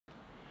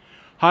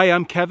Hi,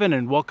 I'm Kevin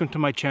and welcome to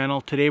my channel.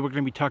 Today we're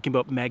going to be talking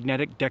about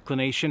magnetic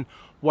declination.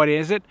 What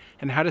is it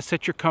and how to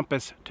set your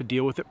compass to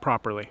deal with it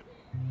properly.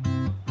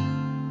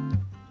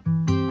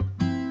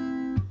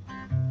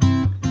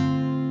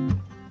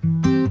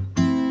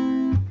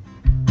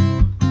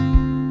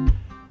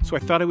 So I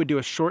thought I would do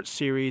a short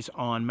series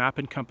on map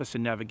and compass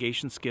and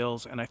navigation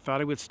skills, and I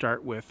thought I would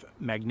start with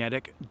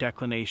magnetic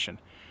declination.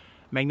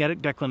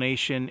 Magnetic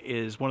declination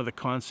is one of the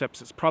concepts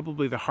that's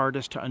probably the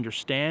hardest to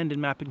understand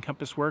in map and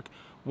compass work.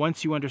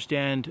 Once you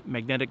understand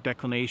magnetic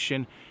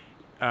declination,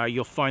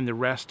 you'll find the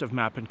rest of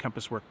map and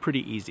compass work pretty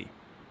easy.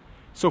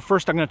 So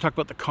first I'm going to talk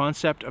about the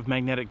concept of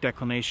magnetic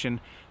declination.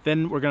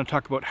 Then we're going to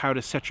talk about how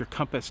to set your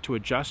compass to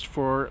adjust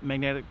for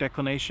magnetic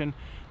declination.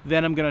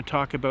 Then I'm going to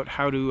talk about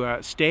how to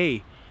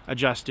stay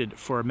adjusted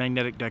for a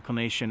magnetic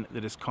declination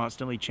that is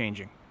constantly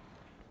changing.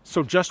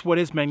 So just what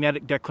is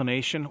magnetic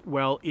declination?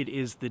 Well, it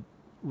is the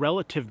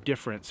relative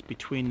difference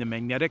between the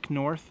magnetic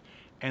north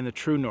and the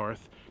true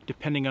north,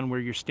 depending on where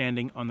you're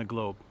standing on the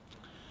globe.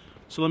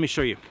 So let me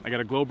show you. I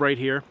got a globe right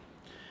here,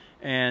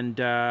 and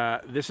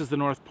this is the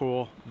North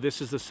Pole,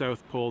 this is the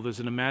South Pole. There's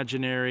an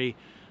imaginary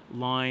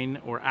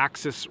line or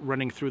axis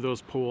running through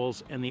those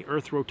poles, and the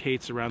Earth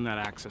rotates around that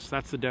axis.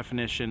 That's the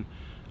definition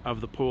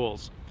of the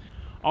poles.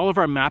 All of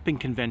our mapping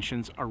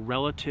conventions are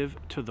relative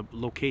to the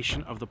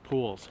location of the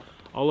poles.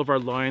 All of our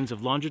lines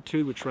of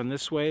longitude, which run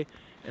this way,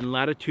 and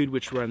latitude,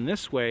 which run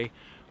this way,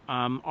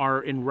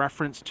 are in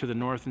reference to the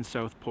North and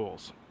South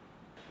poles.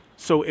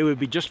 So it would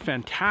be just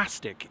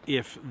fantastic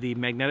if the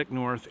magnetic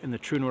north and the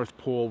true North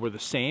Pole were the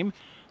same.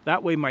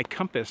 That way my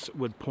compass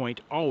would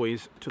point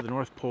always to the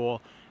North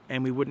Pole,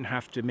 and we wouldn't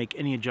have to make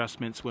any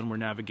adjustments when we're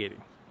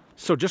navigating.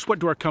 So just what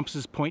do our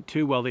compasses point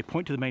to? Well, they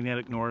point to the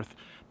magnetic north,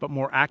 but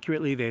more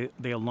accurately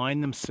they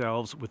align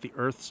themselves with the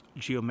Earth's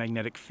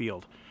geomagnetic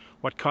field.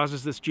 What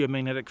causes this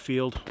geomagnetic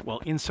field?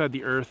 Well, inside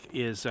the Earth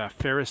is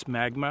ferrous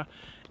magma,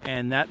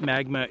 and that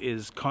magma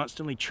is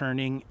constantly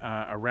churning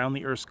around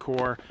the Earth's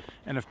core,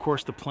 and of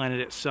course the planet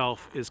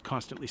itself is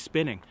constantly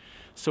spinning.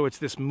 So it's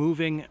this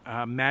moving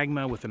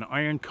magma with an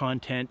iron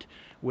content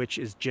which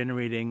is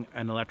generating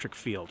an electric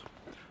field.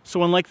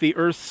 So unlike the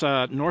Earth's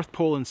North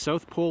Pole and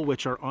South Pole,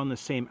 which are on the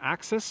same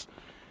axis,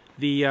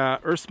 the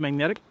Earth's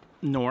magnetic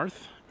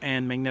north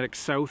and magnetic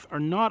south are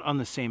not on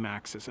the same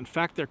axis. In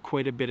fact, they're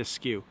quite a bit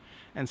askew.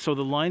 And so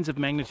the lines of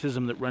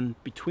magnetism that run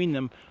between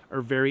them are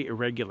very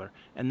irregular,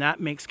 and that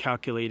makes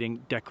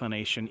calculating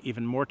declination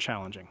even more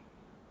challenging.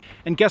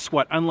 And guess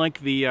what? Unlike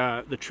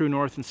the true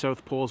North and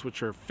South poles,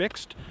 which are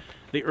fixed,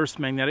 the Earth's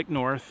magnetic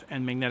north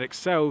and magnetic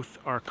south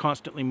are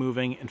constantly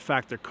moving. In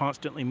fact, they're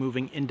constantly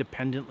moving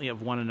independently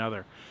of one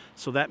another.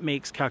 So that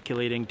makes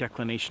calculating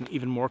declination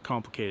even more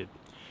complicated.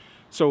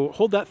 So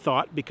hold that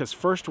thought, because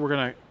first we're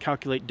going to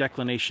calculate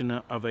declination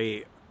of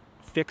a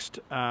fixed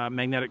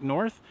magnetic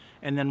north,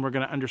 and then we're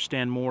going to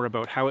understand more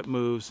about how it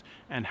moves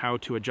and how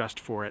to adjust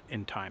for it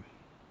in time.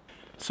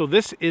 So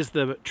this is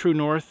the true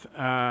north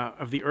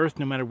of the Earth.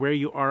 No matter where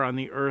you are on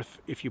the Earth,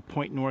 if you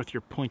point north, you're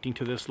pointing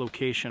to this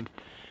location.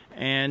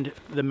 And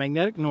the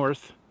magnetic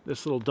north,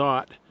 this little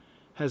dot,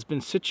 has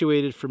been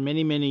situated for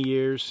many, many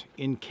years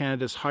in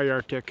Canada's high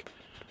Arctic,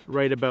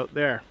 right about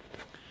there.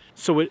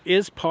 So it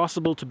is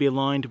possible to be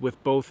aligned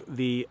with both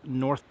the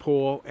North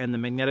Pole and the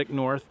magnetic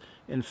north.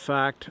 In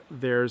fact,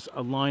 there's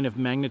a line of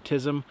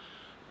magnetism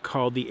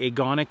called the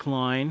agonic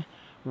line,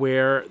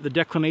 where the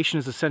declination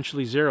is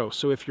essentially zero.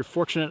 So if you're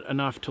fortunate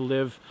enough to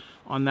live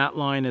on that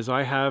line, as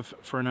I have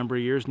for a number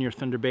of years near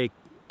Thunder Bay,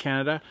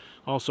 Canada,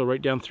 also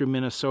right down through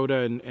Minnesota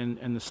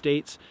and the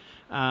States,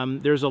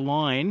 there's a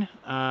line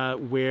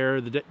where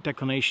the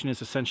declination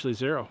is essentially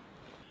zero.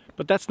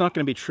 But that's not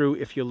going to be true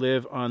if you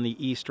live on the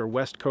east or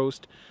west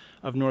coast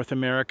of North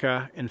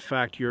America. In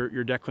fact,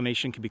 your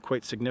declination can be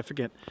quite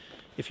significant.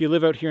 If you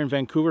live out here in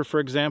Vancouver, for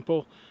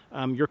example,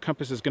 your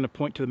compass is going to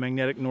point to the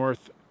magnetic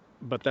north,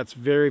 but that's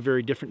very,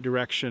 very different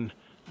direction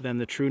than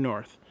the true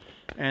north.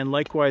 And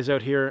likewise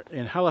out here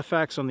in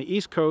Halifax on the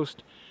east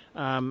coast,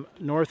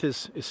 north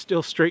is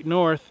still straight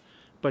north,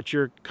 but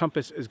your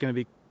compass is going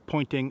to be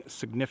pointing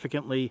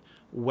significantly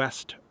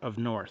west of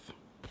north.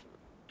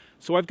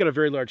 So I've got a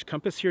very large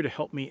compass here to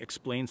help me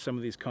explain some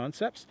of these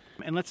concepts.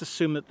 And let's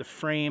assume that the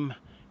frame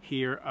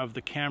here of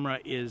the camera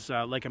is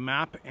like a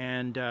map,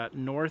 and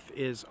north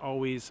is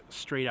always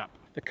straight up.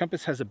 The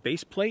compass has a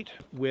base plate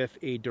with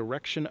a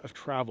direction of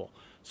travel.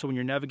 So when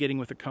you're navigating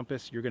with a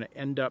compass, you're going to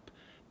end up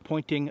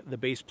pointing the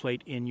base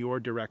plate in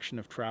your direction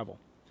of travel.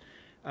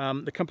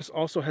 The compass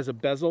also has a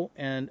bezel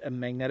and a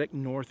magnetic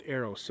north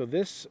arrow. So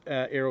this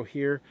arrow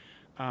here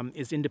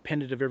is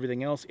independent of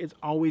everything else. It's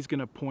always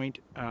going to point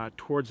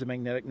towards the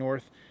magnetic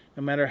north.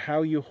 No matter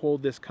how you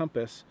hold this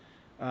compass,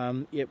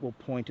 it will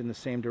point in the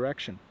same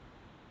direction.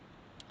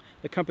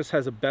 The compass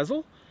has a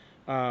bezel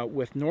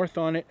with north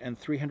on it and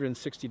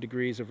 360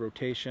 degrees of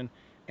rotation,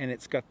 and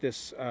it's got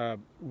this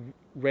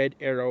red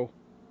arrow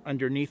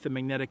underneath the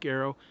magnetic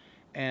arrow,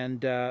 and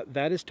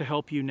that is to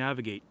help you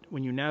navigate.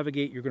 When you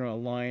navigate, you're going to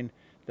align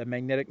the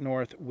magnetic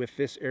north with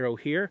this arrow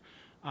here,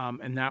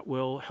 and that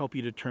will help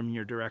you determine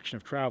your direction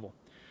of travel.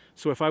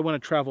 So if I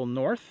want to travel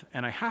north,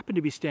 and I happen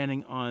to be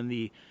standing on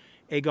the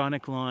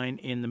agonic line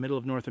in the middle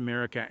of North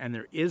America and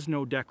there is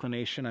no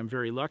declination, I'm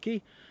very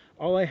lucky.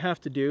 All I have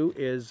to do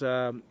is,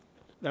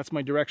 that's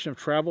my direction of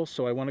travel,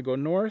 so I want to go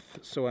north,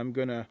 so I'm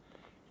going to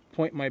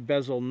point my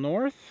bezel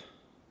north.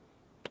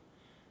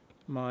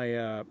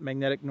 My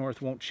magnetic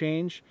north won't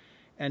change.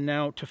 And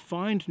now to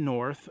find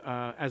north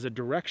as a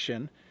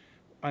direction,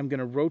 I'm going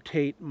to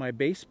rotate my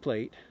base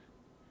plate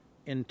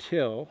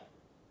until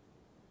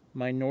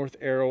my north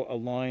arrow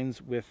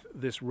aligns with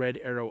this red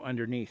arrow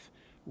underneath.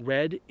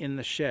 Red in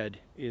the shed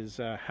is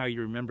how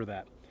you remember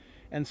that.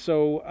 And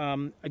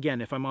so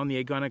again, if I'm on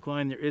the agonic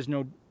line, there is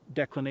no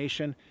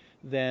declination,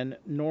 then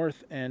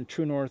north and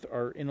true north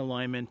are in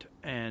alignment,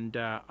 and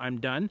I'm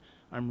done.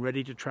 I'm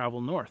ready to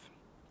travel north.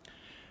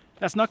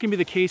 That's not going to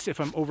be the case if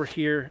I'm over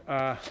here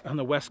on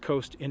the west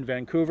coast in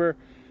Vancouver.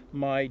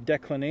 My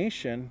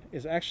declination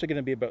is actually going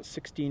to be about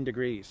 16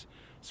 degrees.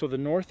 So the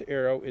north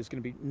arrow is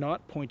going to be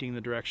not pointing the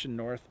direction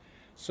north.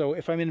 So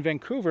if I'm in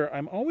Vancouver,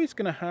 I'm always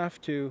going to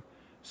have to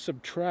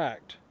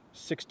subtract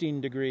 16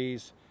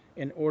 degrees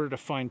in order to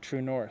find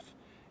true north.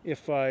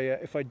 If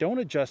I don't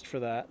adjust for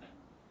that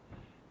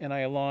and I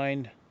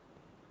align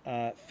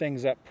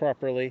things up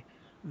properly,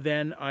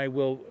 then I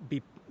will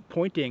be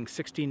pointing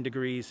 16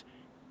 degrees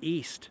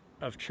east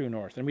of true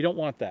north, and we don't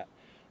want that.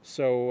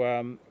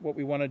 So what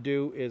we want to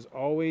do is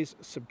always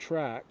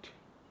subtract,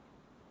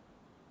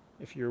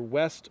 if you're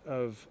west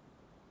of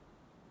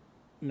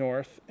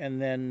north,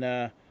 and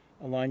then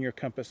align your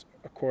compass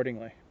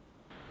accordingly.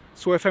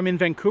 So if I'm in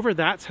Vancouver,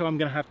 that's how I'm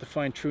going to have to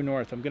find true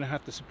north. I'm going to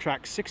have to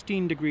subtract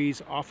 16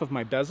 degrees off of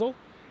my bezel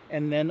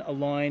and then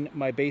align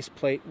my base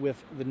plate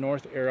with the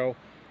north arrow,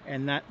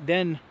 and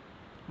then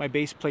my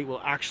base plate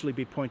will actually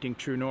be pointing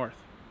true north.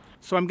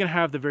 So I'm going to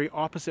have the very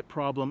opposite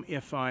problem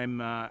if I'm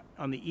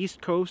on the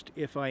east coast.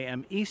 If I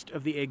am east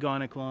of the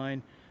agonic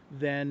line,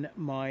 then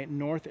my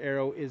north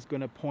arrow is going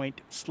to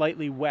point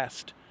slightly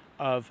west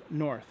of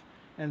north.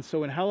 And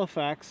so in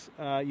Halifax,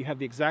 you have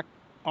the exact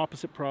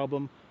opposite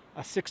problem,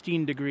 a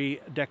 16-degree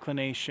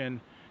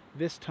declination.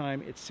 This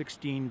time it's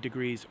 16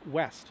 degrees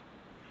west.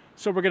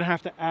 So we're going to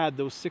have to add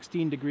those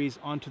 16 degrees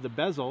onto the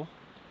bezel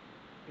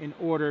in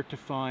order to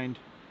find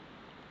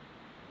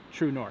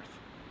true north.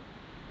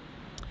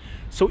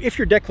 So if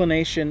your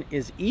declination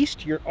is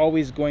east, you're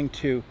always going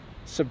to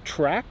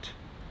subtract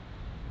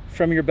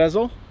from your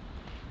bezel.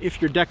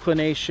 If your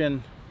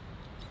declination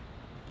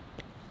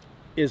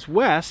is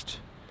west,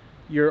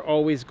 you're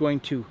always going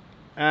to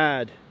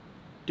add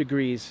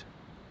degrees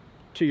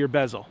to your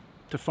bezel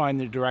to find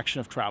the direction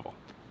of travel.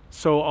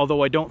 So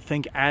although I don't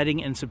think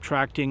adding and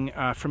subtracting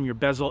from your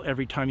bezel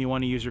every time you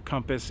want to use your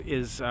compass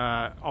is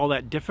all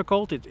that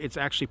difficult, it's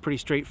actually pretty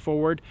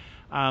straightforward,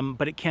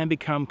 but it can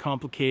become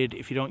complicated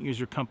if you don't use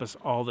your compass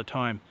all the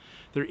time.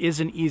 There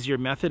is an easier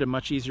method, a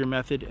much easier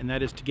method, and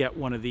that is to get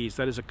one of these.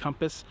 That is a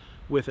compass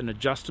with an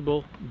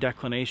adjustable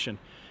declination.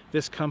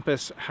 This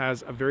compass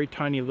has a very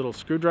tiny little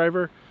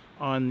screwdriver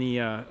on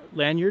the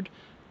lanyard,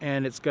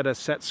 and it's got a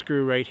set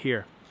screw right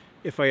here.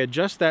 If I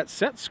adjust that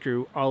set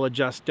screw, I'll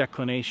adjust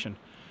declination.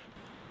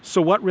 So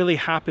what really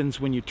happens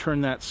when you turn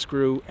that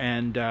screw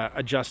and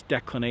adjust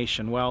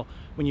declination? Well,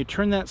 when you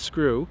turn that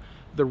screw,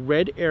 the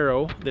red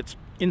arrow that's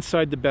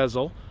inside the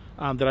bezel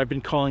that I've been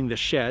calling the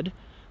shed,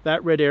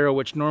 that red arrow,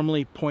 which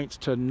normally points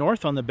to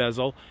north on the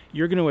bezel,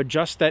 you're going to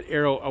adjust that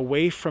arrow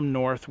away from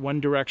north,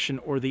 one direction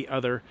or the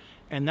other,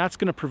 and that's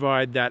going to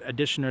provide that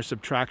addition or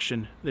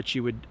subtraction that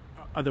you would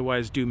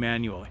otherwise do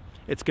manually.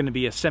 It's going to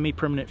be a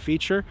semi-permanent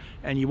feature,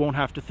 and you won't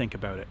have to think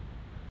about it.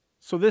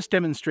 So this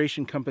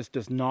demonstration compass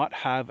does not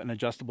have an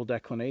adjustable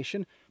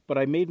declination, but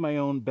I made my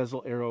own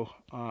bezel arrow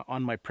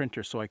on my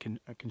printer so I can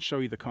show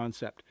you the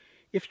concept.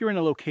 If you're in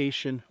a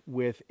location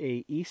with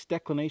a east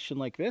declination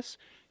like this,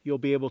 you'll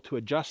be able to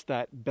adjust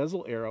that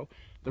bezel arrow.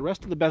 The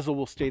rest of the bezel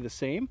will stay the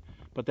same,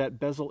 but that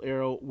bezel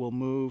arrow will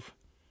move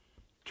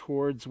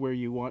towards where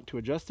you want to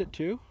adjust it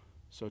to.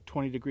 So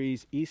 20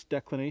 degrees east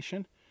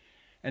declination.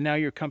 And now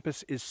your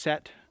compass is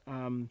set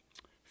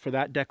for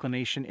that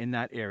declination in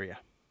that area.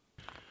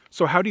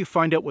 So how do you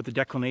find out what the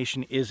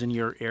declination is in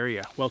your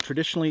area? Well,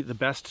 traditionally, the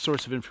best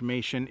source of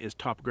information is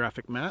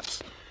topographic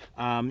maps.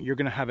 You're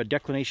going to have a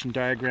declination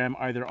diagram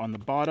either on the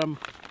bottom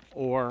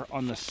or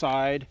on the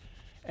side.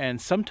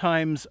 And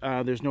sometimes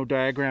there's no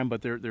diagram,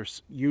 but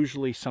there's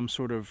usually some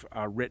sort of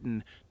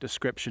written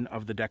description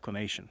of the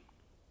declination.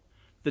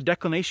 The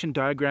declination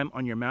diagram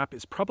on your map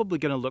is probably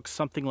going to look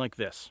something like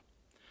this.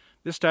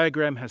 This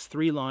diagram has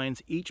 3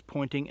 lines, each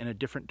pointing in a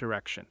different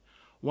direction.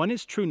 One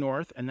is true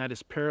north, and that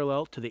is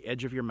parallel to the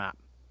edge of your map.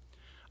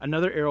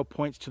 Another arrow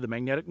points to the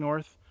magnetic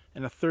north,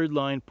 and a third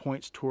line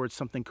points towards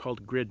something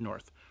called grid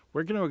north.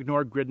 We're going to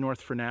ignore grid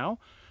north for now,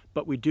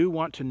 but we do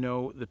want to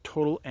know the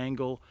total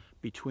angle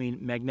between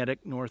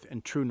magnetic north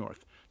and true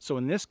north. So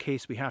in this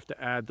case, we have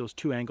to add those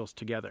 2 angles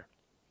together.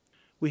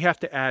 We have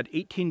to add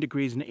 18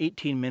 degrees and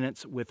 18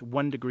 minutes with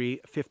 1 degree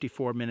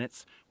 54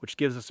 minutes, which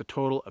gives us a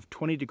total of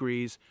 20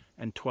 degrees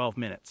and 12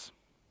 minutes.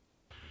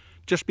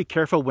 Just be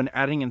careful when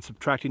adding and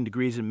subtracting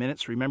degrees and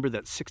minutes. Remember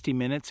that 60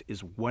 minutes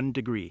is 1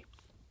 degree.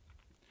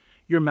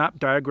 Your map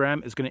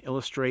diagram is going to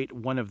illustrate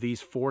one of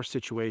these 4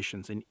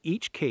 situations. In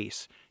each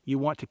case, you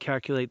want to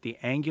calculate the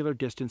angular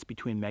distance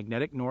between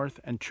magnetic north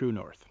and true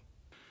north.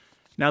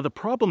 Now the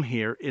problem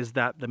here is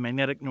that the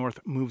magnetic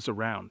north moves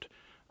around.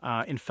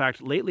 In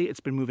fact, lately it's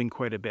been moving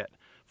quite a bit.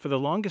 For the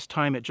longest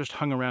time it just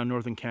hung around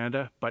northern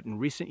Canada, but in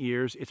recent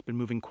years it's been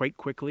moving quite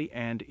quickly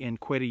and in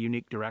quite a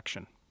unique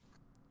direction.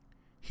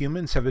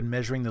 Humans have been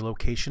measuring the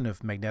location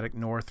of magnetic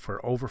north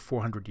for over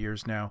 400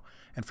 years now,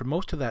 and for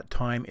most of that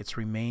time it's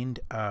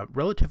remained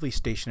relatively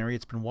stationary.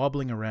 It's been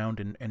wobbling around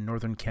in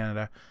northern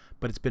Canada,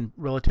 but it's been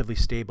relatively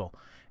stable.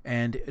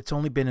 And it's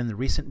only been in the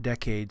recent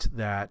decades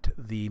that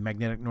the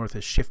magnetic north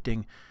is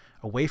shifting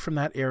away from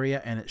that area,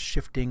 and it's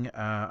shifting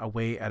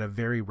away at a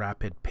very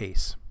rapid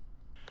pace.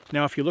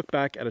 Now, if you look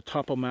back at a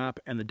topo map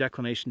and the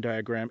declination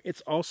diagram,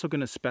 it's also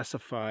going to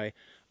specify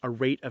a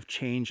rate of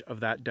change of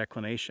that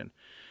declination.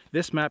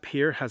 This map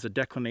here has a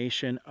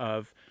declination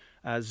of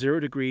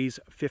 0 degrees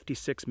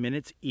 56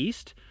 minutes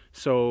east,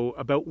 so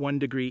about 1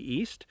 degree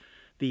east.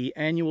 The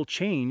annual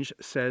change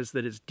says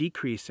that it's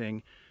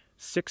decreasing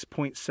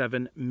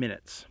 6.7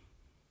 minutes.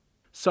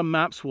 Some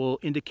maps will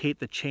indicate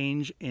the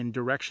change in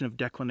direction of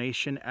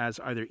declination as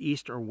either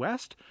east or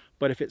west,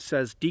 but if it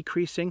says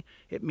decreasing,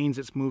 it means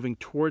it's moving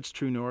towards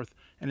true north,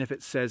 and if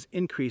it says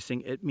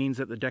increasing, it means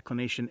that the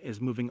declination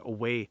is moving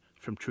away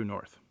from true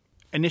north.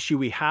 An issue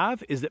we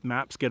have is that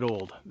maps get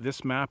old.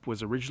 This map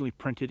was originally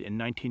printed in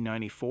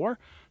 1994,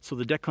 so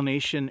the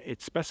declination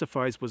it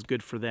specifies was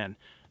good for then.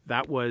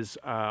 That was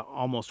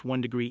almost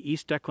 1 degree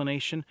east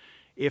declination.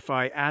 If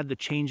I add the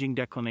changing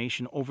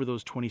declination over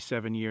those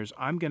 27 years,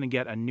 I'm going to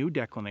get a new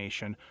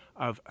declination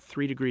of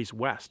 3 degrees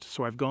west.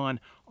 So I've gone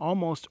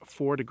almost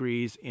 4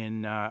 degrees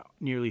in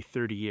nearly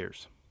 30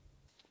 years.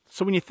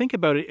 So when you think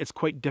about it, it's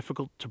quite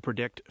difficult to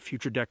predict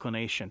future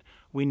declination.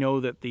 We know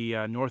that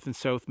the north and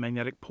south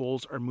magnetic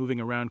poles are moving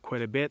around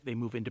quite a bit. They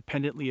move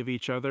independently of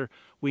each other.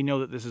 We know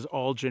that this is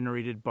all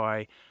generated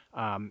by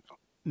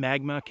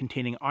magma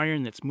containing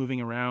iron that's moving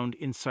around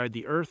inside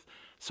the earth.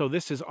 So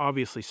this is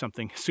obviously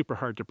something super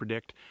hard to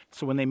predict.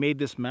 So when they made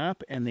this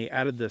map and they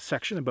added the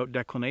section about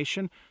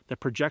declination, the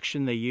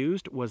projection they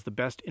used was the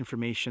best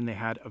information they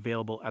had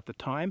available at the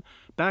time.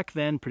 Back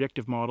then,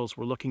 predictive models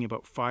were looking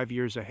about 5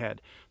 years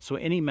ahead. So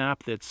any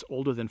map that's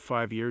older than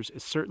 5 years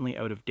is certainly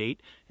out of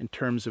date in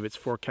terms of its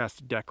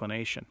forecasted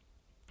declination.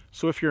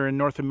 So if you're in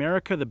North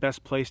America, the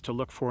best place to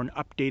look for an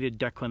updated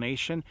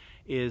declination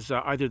is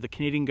either the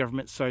Canadian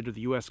government site or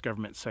the US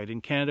government site.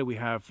 In Canada, we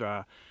have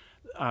a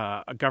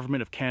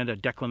Government of Canada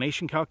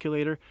declination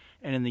calculator,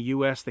 and in the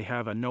US, they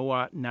have a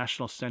NOAA,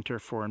 National Center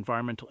for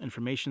Environmental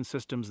Information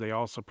Systems. They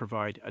also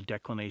provide a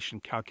declination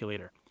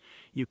calculator.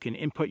 You can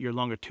input your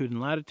longitude and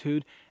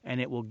latitude,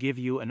 and it will give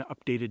you an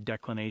updated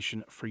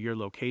declination for your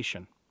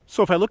location.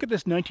 So if I look at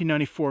this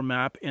 1994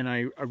 map and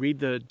I read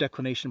the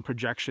declination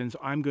projections,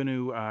 I'm going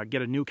to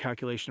get a new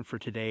calculation for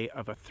today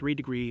of a 3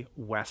 degree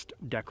west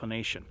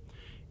declination.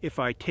 If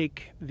I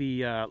take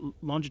the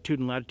longitude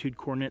and latitude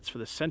coordinates for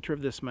the center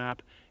of this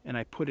map and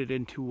I put it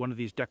into one of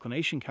these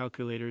declination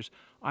calculators,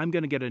 I'm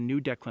going to get a new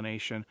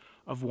declination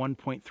of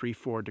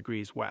 1.34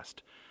 degrees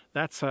west.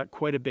 That's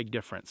quite a big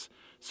difference.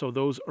 So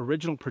those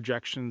original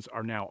projections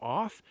are now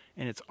off,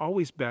 and it's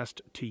always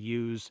best to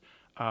use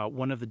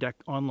one of the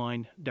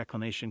online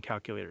declination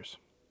calculators.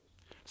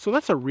 So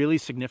that's a really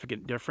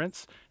significant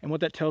difference, and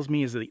what that tells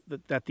me is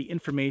that the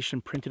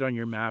information printed on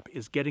your map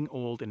is getting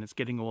old, and it's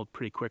getting old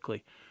pretty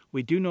quickly.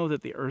 We do know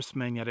that the Earth's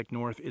magnetic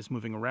north is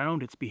moving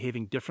around, it's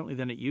behaving differently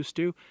than it used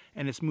to,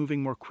 and it's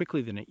moving more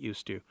quickly than it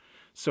used to.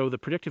 So the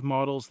predictive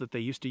models that they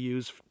used to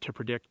use to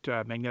predict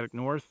magnetic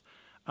north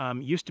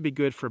used to be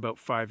good for about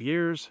 5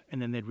 years,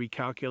 and then they'd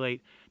recalculate.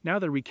 Now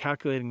they're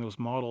recalculating those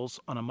models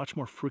on a much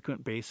more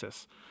frequent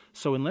basis.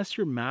 So unless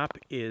your map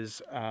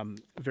is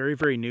very,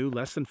 very new,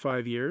 less than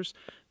 5 years,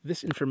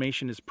 this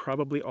information is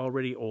probably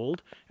already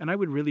old, and I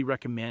would really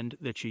recommend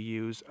that you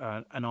use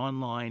an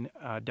online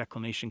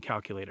declination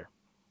calculator.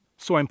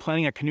 So I'm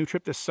planning a canoe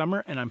trip this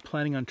summer, and I'm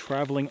planning on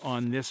traveling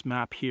on this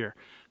map here.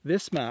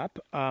 This map,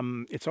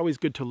 it's always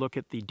good to look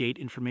at the date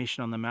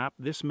information on the map.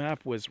 This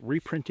map was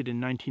reprinted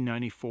in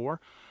 1994,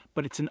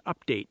 but it's an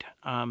update.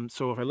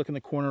 So if I look in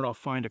the corner, I'll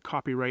find a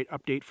copyright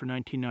update for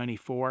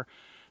 1994.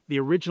 The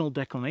original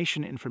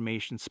declination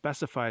information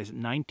specifies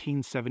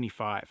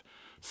 1975.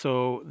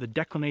 So the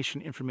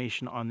declination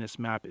information on this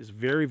map is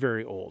very,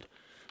 very old.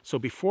 So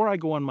before I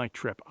go on my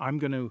trip, I'm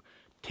going to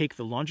take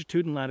the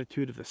longitude and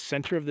latitude of the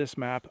center of this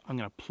map, I'm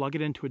going to plug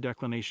it into a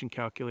declination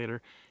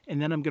calculator,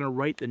 and then I'm going to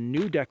write the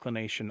new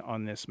declination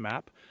on this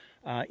map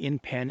in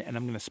pen, and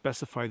I'm going to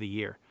specify the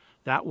year.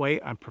 That way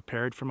I'm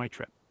prepared for my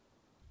trip.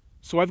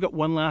 So I've got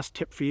one last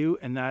tip for you,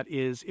 and that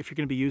is if you're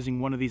going to be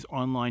using one of these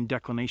online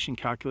declination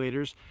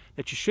calculators,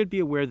 that you should be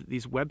aware that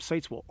these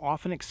websites will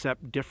often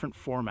accept different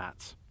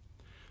formats.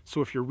 So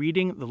if you're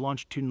reading the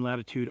longitude and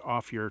latitude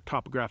off your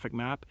topographic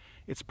map,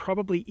 it's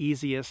probably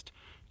easiest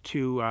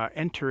to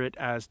enter it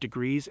as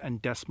degrees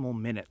and decimal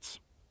minutes.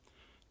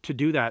 To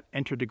do that,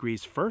 enter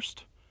degrees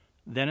first,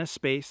 then a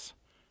space,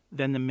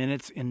 then the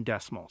minutes in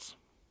decimals.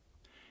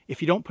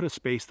 If you don't put a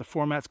space, the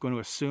format's going to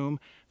assume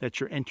that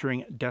you're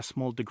entering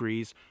decimal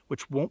degrees,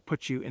 which won't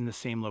put you in the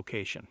same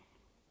location.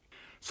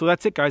 So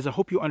that's it, guys. I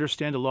hope you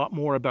understand a lot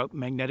more about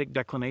magnetic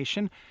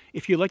declination.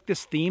 If you like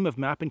this theme of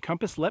map and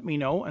compass, let me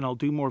know and I'll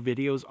do more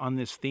videos on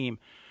this theme.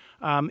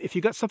 If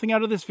you got something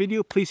out of this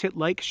video, please hit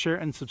like, share,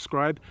 and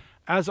subscribe.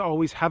 As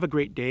always, have a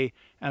great day,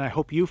 and I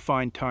hope you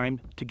find time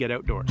to get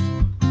outdoors.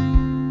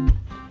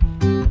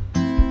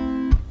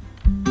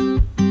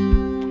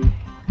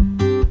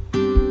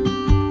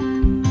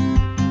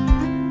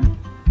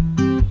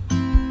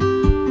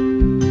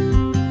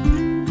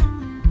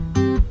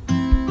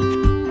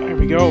 There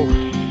we go.